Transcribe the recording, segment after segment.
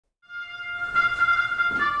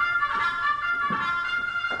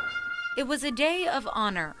It was a day of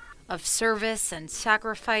honor, of service and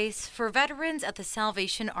sacrifice for veterans at the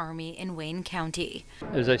Salvation Army in Wayne County.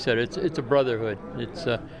 As I said, it's a brotherhood. It's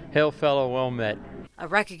a hail fellow, well met. A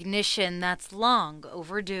recognition that's long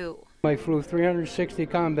overdue. I flew 360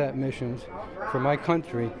 combat missions for my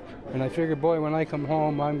country, and I figured, boy, when I come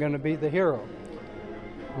home, I'm going to be the hero.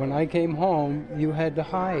 When I came home, you had to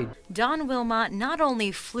hide. Don Wilmot not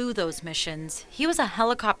only flew those missions, he was a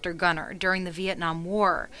helicopter gunner during the Vietnam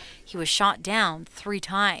War. He was shot down 3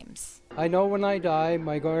 times. I know when I die,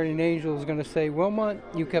 my guardian angel is going to say, Wilmot,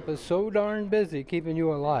 you kept us so darn busy keeping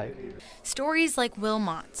you alive. Stories like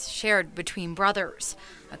Wilmot's shared between brothers,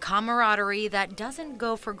 a camaraderie that doesn't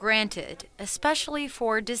go for granted, especially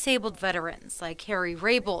for disabled veterans like Harry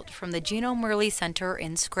Raybould from the Gino Murley Center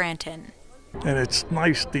in Scranton. And it's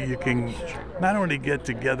nice that you can not only get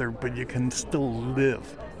together, but you can still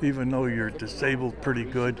live. Even though you're disabled pretty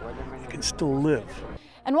good, you can still live.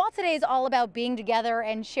 And while today is all about being together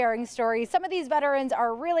and sharing stories, some of these veterans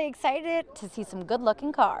are really excited to see some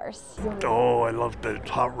good-looking cars. Oh, I love the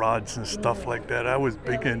hot rods and stuff like that. I was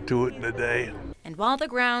big into it in the day. And while the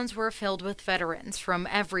grounds were filled with veterans from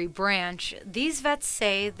every branch, these vets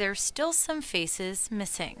say there's still some faces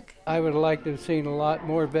missing. I would like to have seen a lot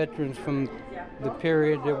more veterans from the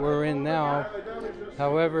period that we're in now.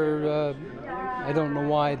 However, I don't know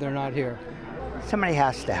why they're not here. Somebody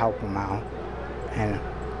has to help them out and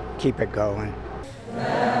keep it going.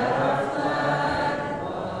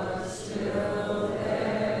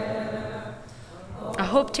 A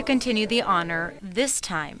hope to continue the honor, this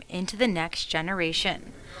time into the next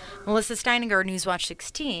generation. Melissa Steininger, Newswatch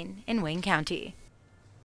 16 in Wayne County.